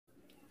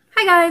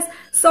Hi guys,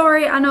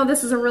 sorry, I know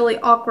this is a really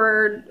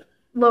awkward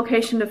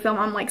location to film.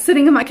 I'm like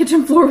sitting on my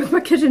kitchen floor with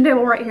my kitchen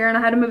table right here and I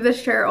had to move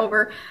this chair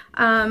over.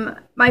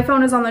 My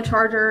phone is on the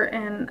charger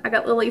and I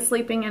got Lily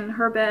sleeping in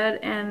her bed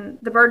and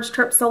the birds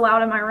chirped so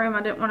loud in my room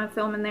I didn't want to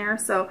film in there,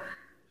 so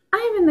I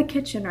am in the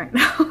kitchen right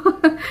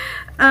now.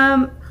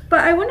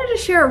 But I wanted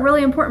to share a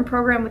really important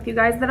program with you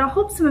guys that I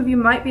hope some of you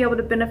might be able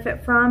to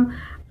benefit from.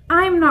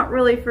 I'm not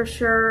really for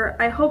sure.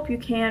 I hope you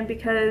can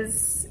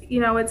because,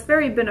 you know, it's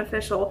very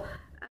beneficial.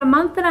 A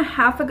month and a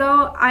half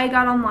ago, I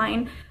got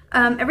online.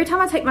 Every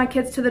time I take my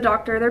kids to the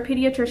doctor, their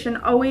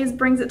pediatrician always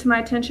brings it to my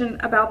attention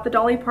about the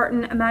Dolly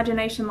Parton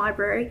Imagination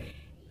Library.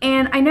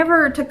 And I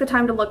never took the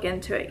time to look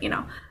into it, you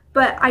know.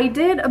 But I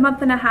did a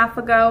month and a half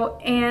ago,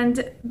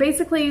 and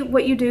basically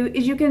what you do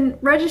is you can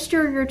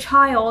register your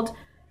child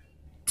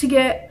to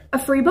get a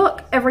free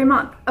book every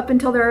month up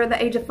until they're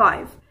the age of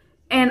 5.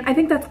 And I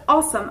think that's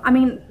awesome. I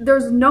mean,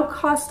 there's no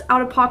cost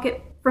out of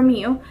pocket from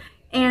you.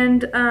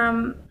 And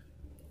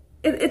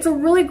it's a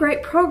really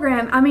great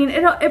program. I mean,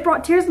 it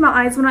brought tears to my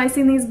eyes when I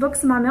seen these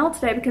books in my mail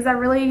today because I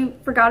really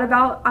forgot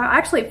about, I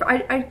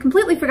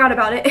completely forgot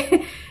about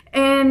it.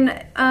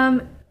 And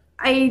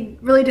I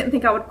really didn't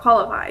think I would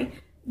qualify.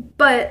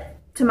 But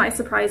to my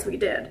surprise, we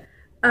did.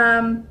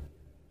 So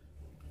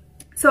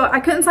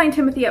I couldn't sign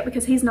Timothy up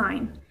because he's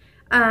 9.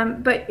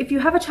 But if you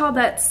have a child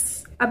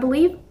that's, I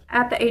believe,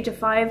 at the age of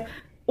 5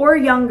 or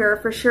younger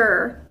for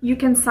sure, you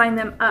can sign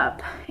them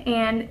up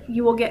and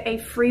you will get a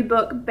free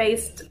book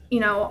based, you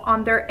know,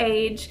 on their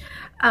age,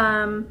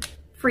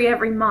 free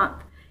every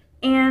month.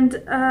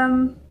 And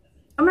I'm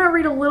going to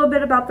read a little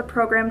bit about the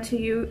program to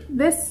you.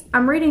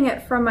 I'm reading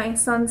it from my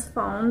son's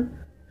phone,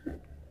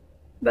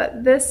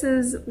 but this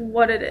is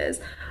what it is.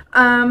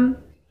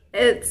 Let's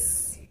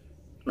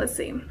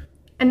see.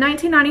 In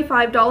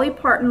 1995, Dolly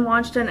Parton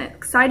launched an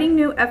exciting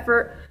new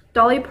effort,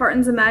 Dolly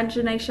Parton's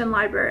Imagination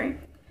Library,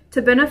 to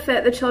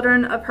benefit the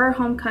children of her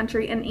home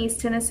country in East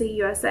Tennessee,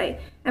 USA.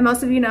 And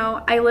most of you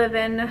know, I live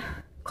in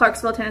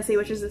Clarksville, Tennessee,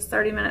 which is just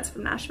 30 minutes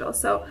from Nashville.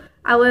 So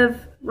I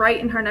live right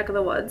in her neck of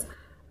the woods.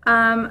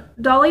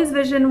 Dolly's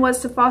vision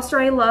was to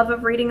foster a love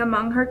of reading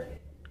among her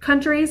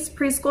country's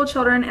preschool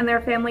children and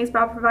their families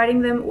by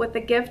providing them with the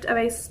gift of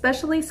a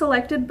specially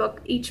selected book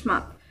each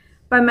month.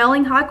 By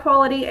mailing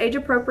high-quality,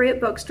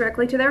 age-appropriate books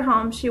directly to their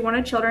homes, she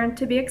wanted children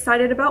to be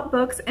excited about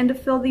books and to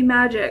feel the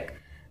magic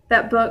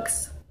that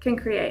books can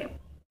create.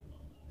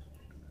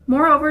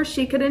 Moreover,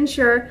 she could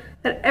ensure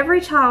that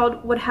every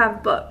child would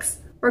have books,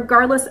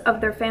 regardless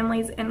of their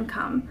family's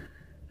income.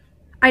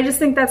 I just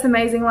think that's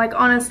amazing. Like,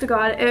 honest to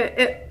God,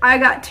 I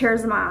got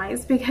tears in my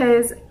eyes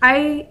because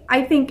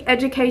I think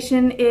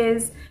education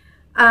is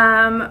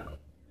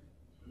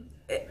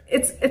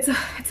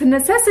it's a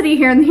necessity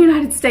here in the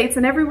United States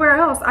and everywhere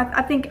else.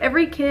 I think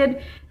every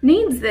kid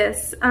needs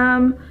this.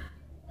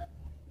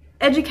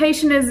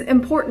 Education is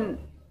important,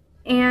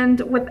 and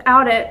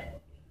without it,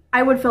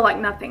 I would feel like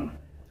nothing.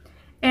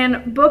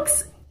 And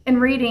books and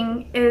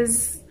reading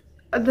is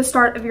the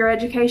start of your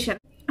education.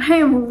 I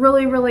am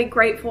really, really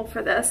grateful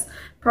for this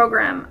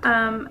program.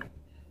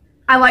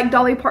 I like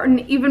Dolly Parton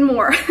even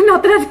more.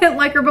 Not that I didn't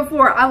like her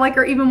before. I like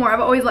her even more. I've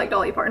always liked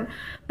Dolly Parton.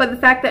 But the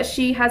fact that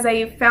she has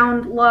a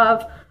found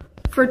love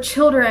for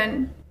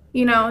children,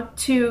 you know,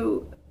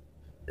 to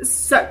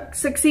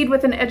succeed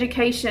with an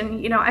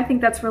education, you know, I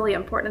think that's really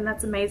important and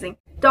that's amazing.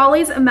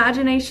 Dolly's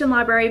Imagination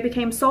Library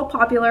became so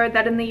popular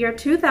that in the year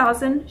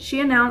 2000,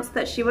 she announced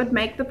that she would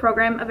make the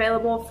program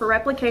available for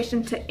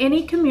replication to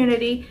any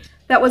community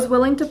that was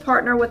willing to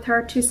partner with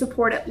her to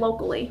support it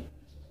locally.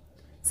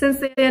 Since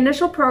the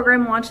initial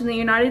program launched in the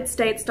United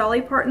States,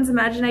 Dolly Parton's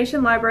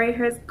Imagination Library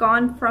has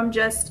gone from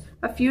just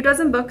a few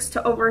dozen books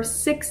to over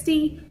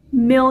 60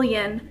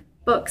 million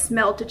books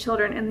mailed to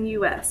children in the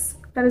US.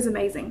 That is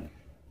amazing.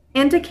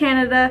 And to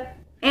Canada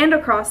and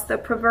across the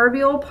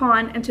proverbial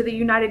pond into the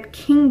United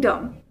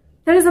Kingdom.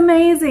 That is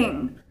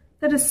amazing.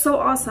 That is so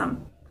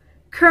awesome.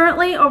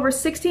 Currently, over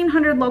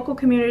 1,600 local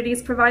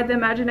communities provide the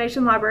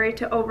Imagination Library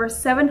to over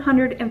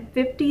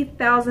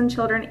 750,000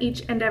 children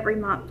each and every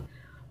month.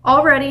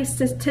 Already,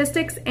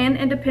 statistics and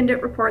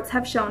independent reports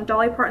have shown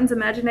Dolly Parton's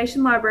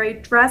Imagination Library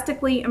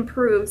drastically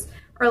improves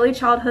early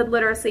childhood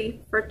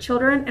literacy for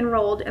children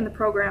enrolled in the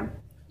program.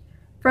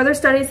 Further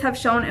studies have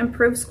shown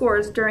improved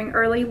scores during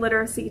early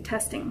literacy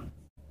testing.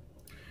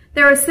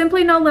 There is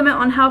simply no limit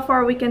on how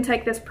far we can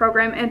take this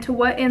program and to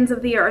what ends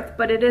of the earth,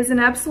 but it is an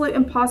absolute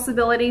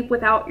impossibility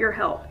without your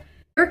help.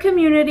 Your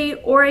community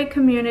or a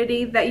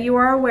community that you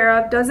are aware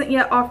of doesn't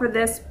yet offer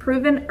this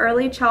proven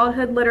early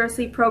childhood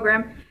literacy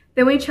program,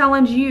 then we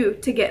challenge you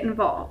to get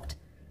involved.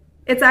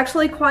 It's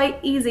actually quite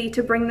easy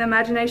to bring the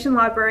Imagination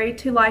Library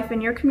to life in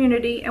your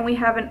community, and we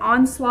have an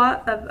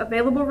onslaught of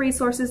available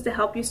resources to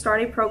help you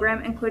start a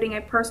program, including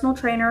a personal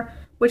trainer,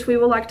 which we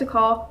would like to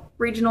call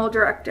Regional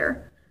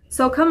Director.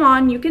 So come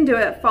on, you can do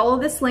it. Follow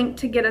this link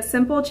to get a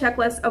simple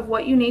checklist of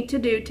what you need to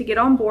do to get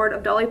on board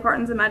of Dolly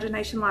Parton's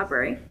Imagination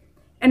Library.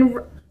 And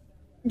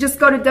just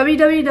go to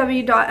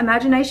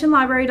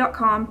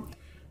www.imaginationlibrary.com,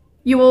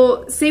 You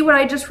will see what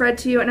I just read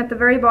to you, and at the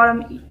very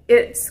bottom,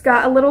 it's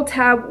got a little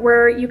tab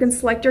where you can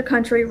select your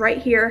country right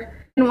here.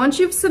 And once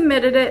you've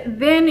submitted it,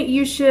 then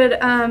you should,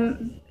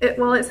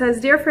 it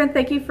says, "Dear friend,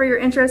 thank you for your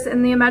interest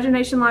in the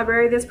Imagination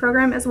Library. This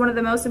program is one of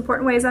the most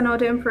important ways I know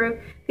to improve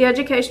the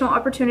educational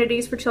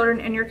opportunities for children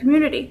in your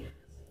community."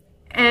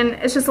 And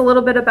it's just a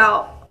little bit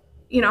about,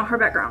 her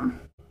background.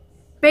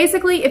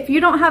 Basically, if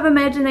you don't have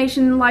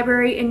Imagination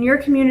Library in your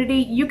community,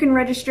 you can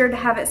register to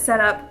have it set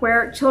up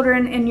where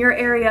children in your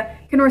area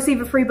can receive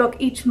a free book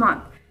each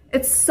month.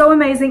 It's so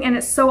amazing and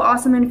it's so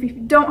awesome, and if you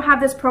don't have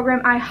this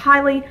program, I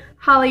highly,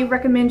 highly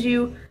recommend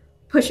you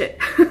push it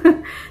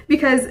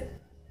because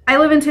I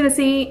live in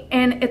Tennessee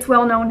and it's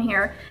well known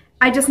here.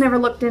 I just never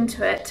looked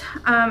into it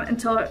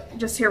until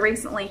just here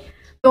recently.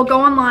 You'll go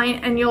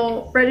online and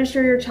you'll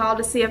register your child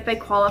to see if they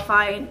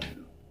qualify.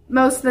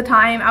 Most of the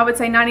time, I would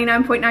say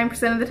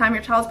 99.9% of the time,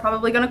 your child's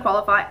probably going to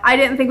qualify. I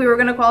didn't think we were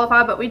going to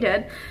qualify, but we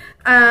did.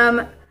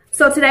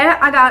 So today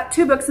I got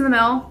 2 books in the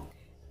mail.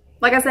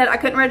 Like I said, I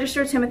couldn't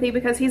register Timothy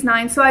because he's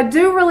 9. So I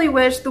do really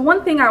wish, the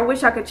one thing I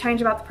wish I could change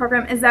about the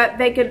program is that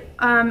they could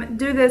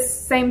do this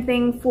same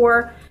thing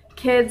for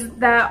kids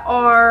that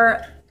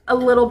are a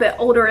little bit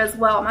older as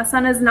well. My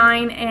son is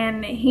 9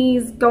 and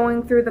he's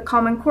going through the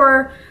Common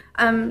Core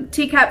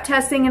TCAP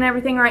testing and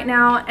everything right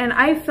now, and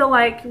I feel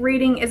like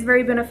reading is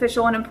very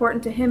beneficial and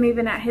important to him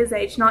even at his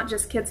age, not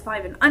just kids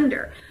 5 and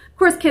under. Of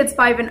course, kids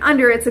 5 and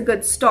under, it's a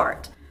good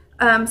start.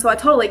 So I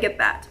totally get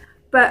that.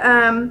 But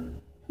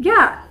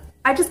yeah,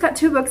 I just got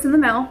 2 books in the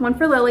mail, one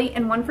for Lily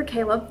and one for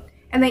Caleb,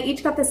 and they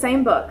each got the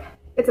same book.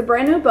 It's a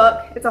brand new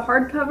book, it's a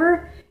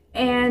hardcover,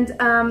 and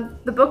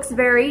the books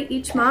vary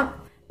each month.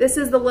 This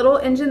is The Little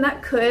Engine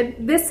That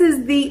Could. This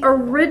is the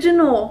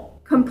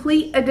original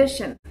complete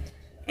edition.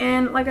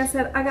 And like I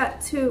said, I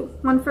got 2,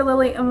 one for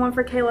Lily and one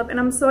for Caleb, and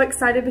I'm so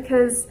excited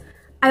because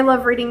I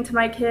love reading to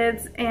my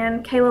kids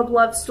and Caleb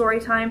loves story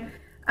time.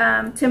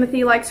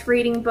 Timothy likes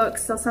reading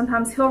books, so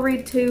sometimes he'll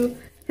read to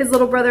his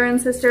little brother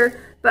and sister,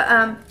 but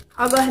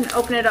I'll go ahead and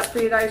open it up for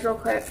you guys real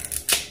quick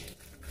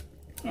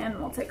and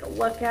we'll take a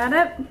look at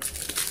it.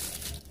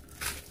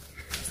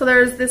 So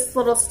there's this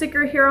little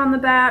sticker here on the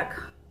back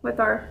with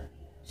our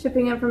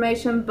shipping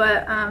information,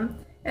 but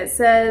it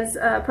says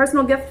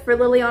personal gift for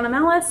Liliana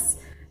Malice,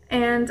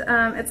 and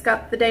it's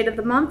got the date of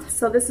the month.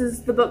 So this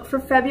is the book for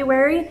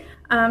February.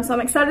 So I'm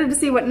excited to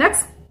see what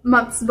next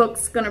month's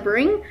book's gonna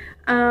bring,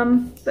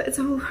 but it's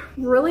a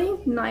really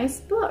nice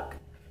book.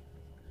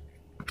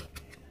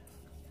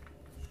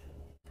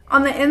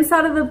 On the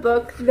inside of the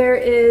book, there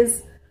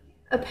is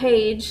a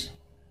page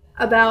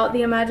about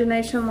the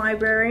Imagination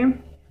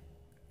Library.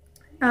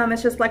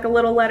 It's just like a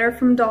little letter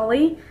from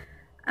Dolly.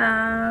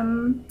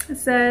 It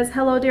says,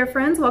 "Hello dear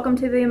friends, welcome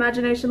to the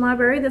Imagination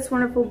Library. This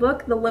wonderful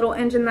book, The Little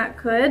Engine That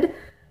Could,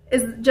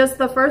 is just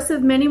the first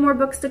of many more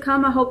books to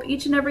come. I hope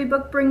each and every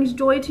book brings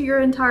joy to your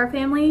entire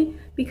family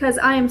because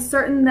I am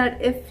certain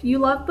that if you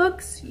love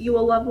books, you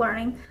will love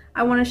learning.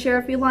 I want to share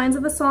a few lines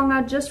of a song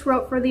I just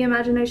wrote for the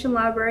Imagination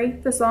Library.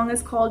 The song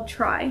is called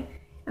Try."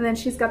 And then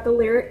she's got the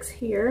lyrics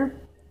here.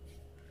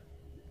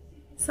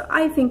 So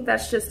I think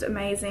that's just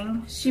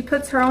amazing. She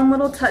puts her own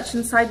little touch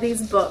inside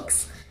these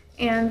books.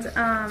 And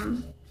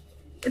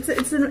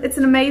it's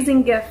an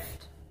amazing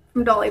gift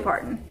from Dolly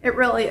Parton. It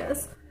really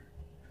is.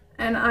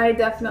 And I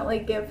definitely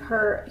give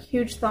her a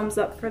huge thumbs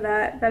up for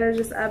that. That is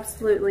just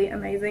absolutely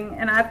amazing.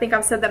 And I think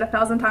I've said that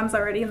 1,000 times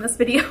already in this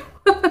video.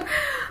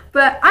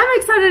 But I'm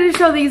excited to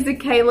show these to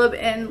Caleb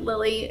and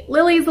Lily.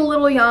 Lily's a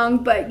little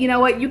young, but you know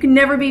what? You can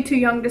never be too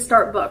young to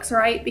start books,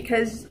 right?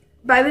 Because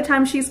by the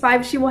time she's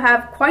 5, she will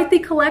have quite the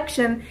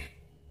collection,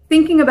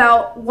 thinking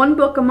about 1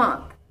 book a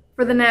month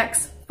for the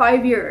next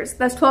 5 years.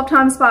 That's 12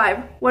 times 5.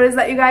 What is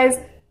that, you guys?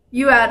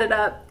 You add it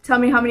up. Tell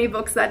me how many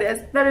books that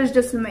is. That is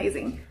just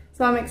amazing.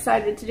 So I'm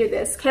excited to do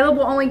this. Caleb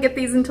will only get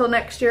these until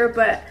next year,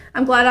 but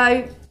I'm glad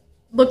I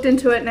looked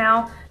into it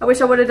now. I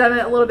wish I would have done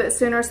it a little bit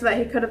sooner so that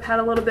he could have had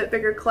a little bit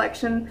bigger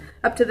collection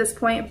up to this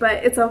point,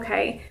 but it's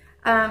okay.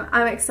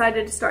 I'm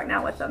excited to start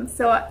now with them.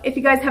 So if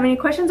you guys have any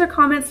questions or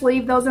comments,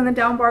 leave those in the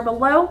down bar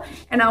below,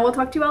 and I will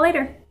talk to you all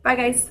later. Bye,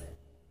 guys.